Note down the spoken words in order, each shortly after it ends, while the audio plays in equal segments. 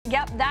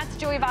That's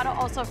Joey Votto,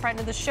 also a friend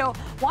of the show.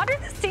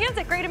 Wandered the stands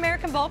at Great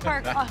American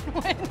Ballpark on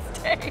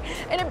Wednesday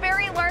in a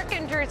Barry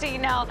Larkin jersey.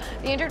 Now,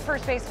 the injured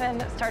first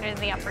baseman started in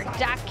the upper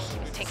deck. He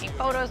was taking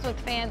photos with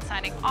fans,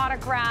 signing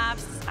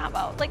autographs. How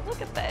about, like,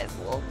 look at this.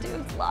 Little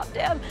dudes loved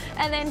him.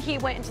 And then he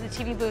went into the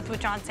TV booth with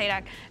John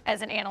Sadak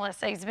as an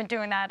analyst. He's been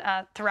doing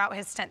that throughout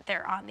his stint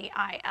there on the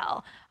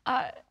IL.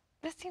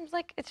 This seems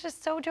like it's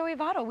just so Joey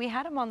Votto. We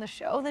had him on the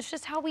show. That's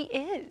just how he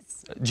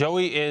is.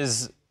 Joey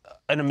is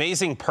an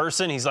amazing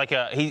person. He's like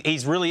he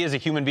really is a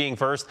human being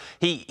first.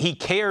 He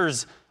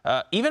cares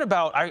even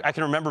about, I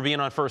can remember being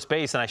on first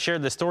base, and I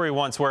shared this story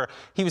once where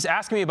he was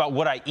asking me about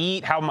what I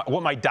eat,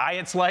 what my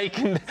diet's like,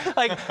 and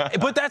like,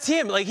 but that's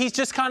him. Like, he's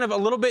just kind of a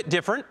little bit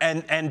different,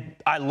 and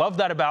I love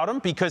that about him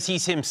because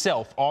he's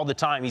himself all the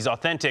time. He's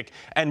authentic,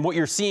 and what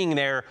you're seeing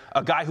there,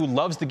 a guy who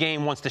loves the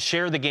game, wants to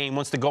share the game,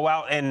 wants to go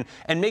out and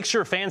make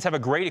sure fans have a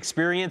great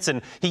experience,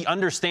 and he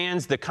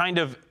understands the kind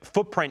of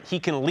footprint he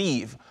can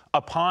leave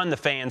upon the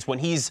fans when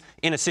he's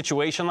in a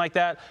situation like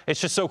that.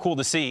 It's just so cool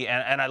to see,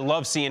 and I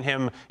love seeing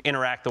him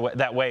interact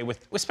that way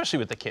especially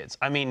with the kids.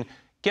 I mean,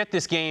 get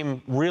this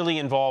game really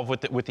involved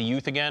with the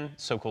youth again.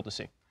 So cool to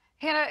see.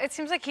 Hannah, it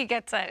seems like he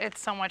gets it.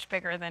 It's so much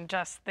bigger than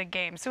just the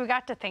game. So we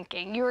got to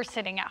thinking, you were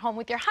sitting at home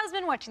with your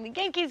husband watching the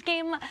Yankees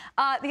game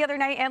the other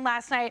night and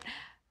last night.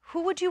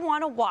 Who would you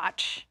want to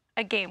watch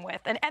a game with?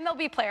 An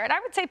MLB player, and I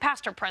would say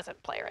past or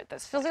present player at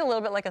this. Feels like a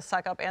little bit like a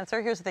suck-up answer.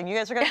 Here's the thing. You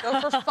guys are going to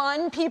go for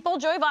fun people.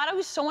 Joey Votto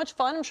is so much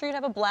fun. I'm sure you'd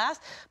have a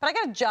blast. But I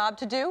got a job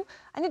to do.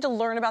 I need to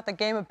learn about the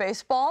game of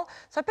baseball.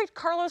 So I picked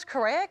Carlos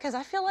Correa because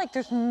I feel like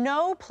there's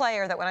no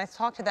player that when I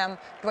talk to them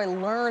do I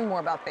learn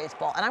more about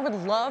baseball. And I would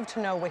love to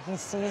know what he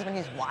sees when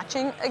he's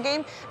watching a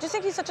game. I just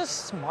think he's such a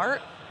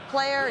smart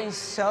player. He's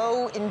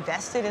so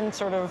invested in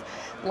sort of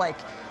like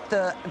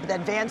the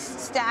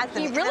advanced stats.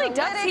 He really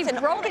does. He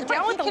broke it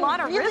down with a lot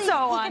of Rizzo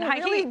on how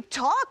he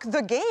talk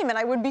the game, and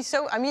I would be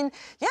so. I mean,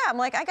 yeah, I'm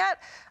like, I got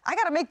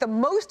to make the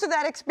most of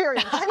that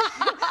experience.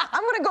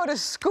 I'm going to go to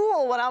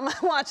school when I'm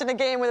watching a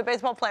game with a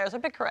baseball player. So I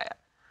pick Correa.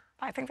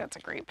 I think that's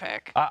a great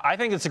pick. I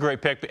think it's a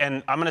great pick,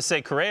 and I'm going to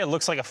say Correa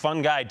looks like a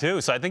fun guy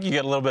too. So I think you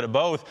get a little bit of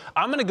both.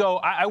 I'm going to go.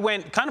 I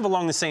went kind of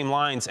along the same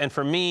lines, and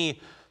for me,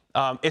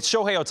 it's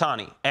Shohei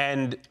Ohtani,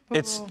 and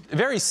it's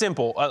very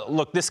simple.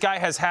 Look, this guy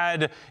has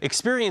had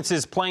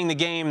experiences playing the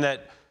game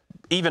that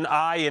even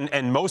I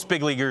and most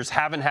big leaguers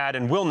haven't had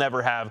and will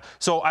never have.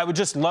 So I would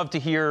just love to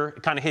hear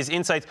kind of his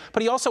insights.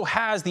 But he also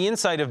has the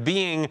insight of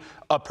being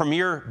a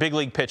premier big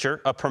league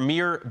pitcher, a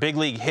premier big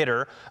league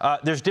hitter.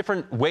 There's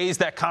different ways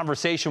that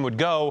conversation would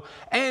go.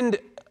 And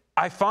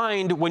I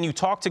find when you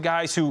talk to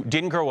guys who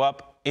didn't grow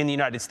up in the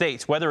United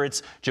States, whether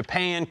it's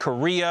Japan,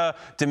 Korea,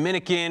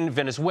 Dominican,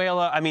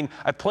 Venezuela. I mean,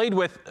 I played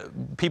with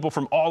people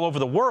from all over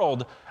the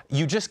world.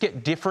 You just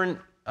get different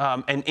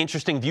and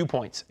interesting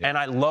viewpoints, and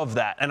I love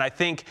that. And I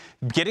think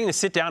getting to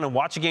sit down and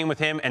watch a game with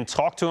him and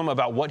talk to him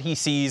about what he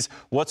sees,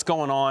 what's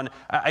going on,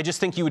 I just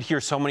think you would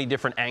hear so many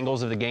different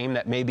angles of the game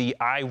that maybe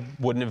I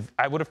would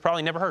have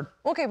probably never heard.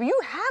 Okay, but you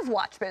have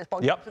watched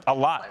baseball games. Yep, a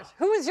lot. Players.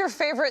 Who is your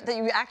favorite that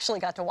you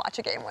actually got to watch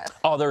a game with?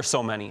 Oh, there's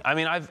so many. I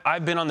mean,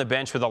 I've been on the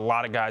bench with a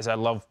lot of guys I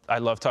love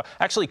talking.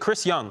 Actually,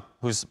 Chris Young,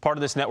 who's part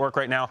of this network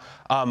right now,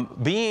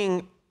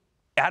 being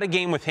at a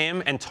game with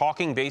him and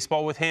talking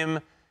baseball with him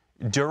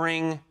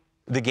during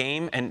the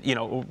game, and you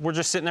know, we're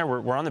just sitting there,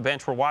 we're on the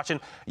bench, we're watching.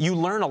 You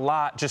learn a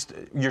lot. Just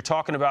you're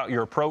talking about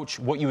your approach,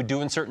 what you would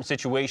do in certain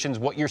situations,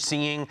 what you're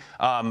seeing.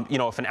 You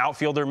know, if an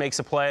outfielder makes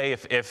a play,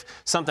 if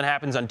something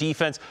happens on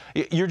defense,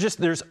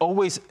 there's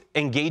always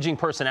engaging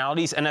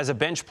personalities. And as a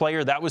bench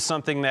player, that was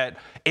something that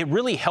it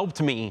really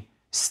helped me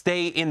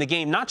stay in the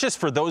game, not just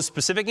for those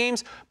specific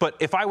games, but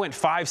if I went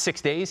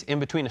 5-6 days in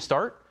between a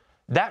start,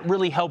 that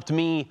really helped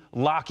me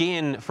lock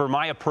in for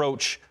my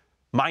approach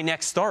my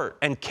next start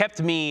and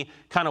kept me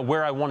kind of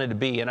where I wanted to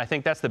be. And I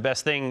think that's the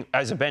best thing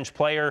as a bench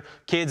player.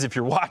 Kids, if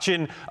you're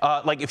watching,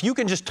 like if you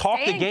can just talk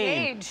the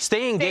game,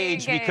 stay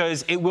engaged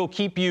because it will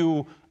keep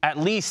you at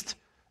least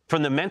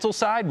from the mental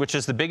side, which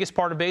is the biggest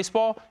part of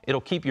baseball, it'll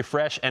keep you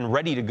fresh and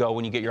ready to go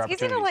when you get your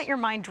opportunities. It's easy to let your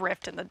mind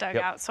drift in the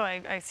dugout, so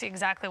I see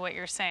exactly what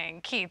you're saying.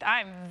 Keith,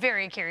 I'm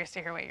very curious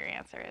to hear what your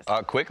answer is.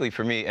 Quickly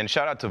for me, and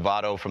shout out to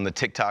Votto from the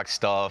TikTok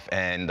stuff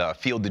and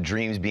Field the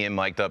Dreams being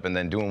mic'd up and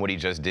then doing what he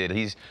just did.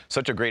 He's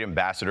such a great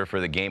ambassador for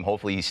the game.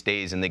 Hopefully he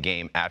stays in the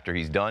game after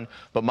he's done.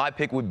 But my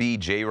pick would be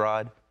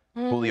J-Rod.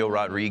 Julio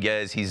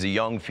Rodriguez. He's a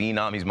young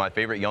phenom. He's my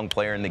favorite young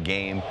player in the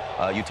game.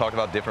 You talked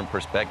about different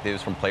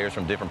perspectives from players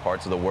from different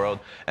parts of the world.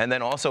 And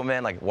then also,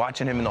 man, like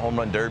watching him in the home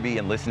run derby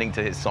and listening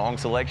to his song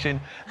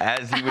selection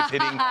as he was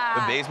hitting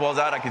the baseballs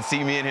out, I could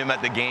see me and him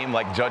at the game,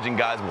 like judging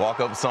guys'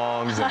 walk-up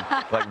songs and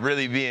like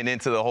really being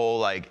into the whole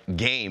like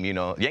game, you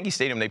know. Yankee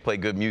Stadium, they play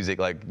good music.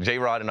 Like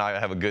J-Rod and I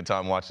have a good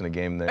time watching the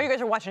game there. Oh, you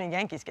guys are watching a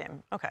Yankees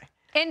game. Okay.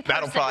 In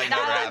That'll person, probably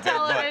never not on happen,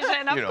 but,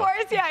 television. you Of know.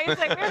 course, yeah. He's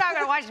like, we're not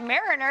going to watch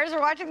Mariners. We're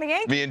watching the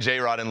Yankees. Me and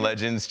J-Rod and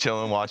Legends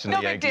chilling, watching No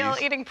the big Yankees.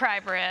 deal, eating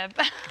prime rib,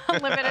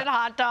 unlimited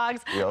hot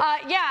dogs. Yep.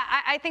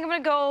 I think I'm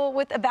going to go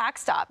with a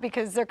backstop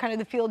because they're kind of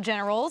the field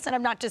generals, and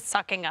I'm not just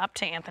sucking up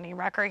to Anthony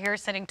Rucker here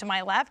sitting to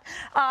my left.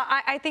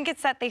 I think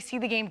it's that they see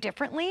the game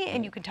differently,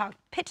 and you can talk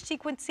pitch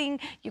sequencing,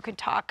 you can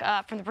talk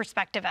from the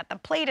perspective at the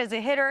plate as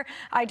a hitter.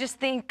 I just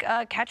think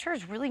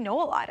catchers really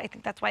know a lot. I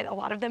think that's why a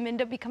lot of them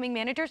end up becoming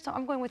managers, so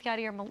I'm going with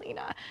Yadier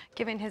Molina,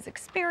 given his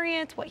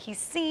experience, what he's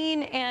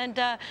seen, and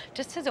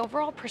just his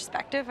overall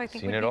perspective. I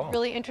think would be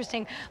really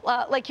interesting.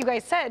 Like you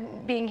guys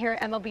said, being here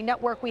at MLB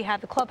Network, we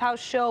have the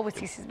Clubhouse Show with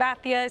CC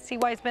Sabathia.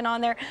 CY's been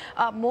on there.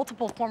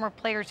 Multiple former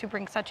players who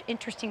bring such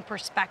interesting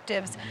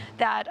perspectives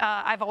that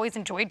I've always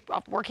enjoyed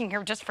working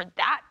here just for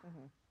that.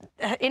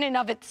 In and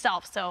of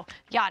itself. So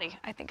Yadi,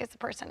 I think, is the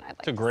person I'd like.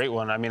 It's a great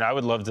one. I mean, I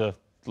would love to.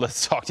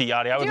 Let's talk to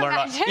Yadi. I would learn,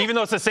 even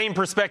though it's the same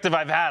perspective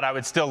I've had, I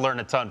would still learn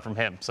a ton from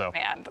him. So,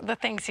 man, the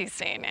things he's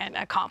seen and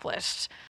accomplished.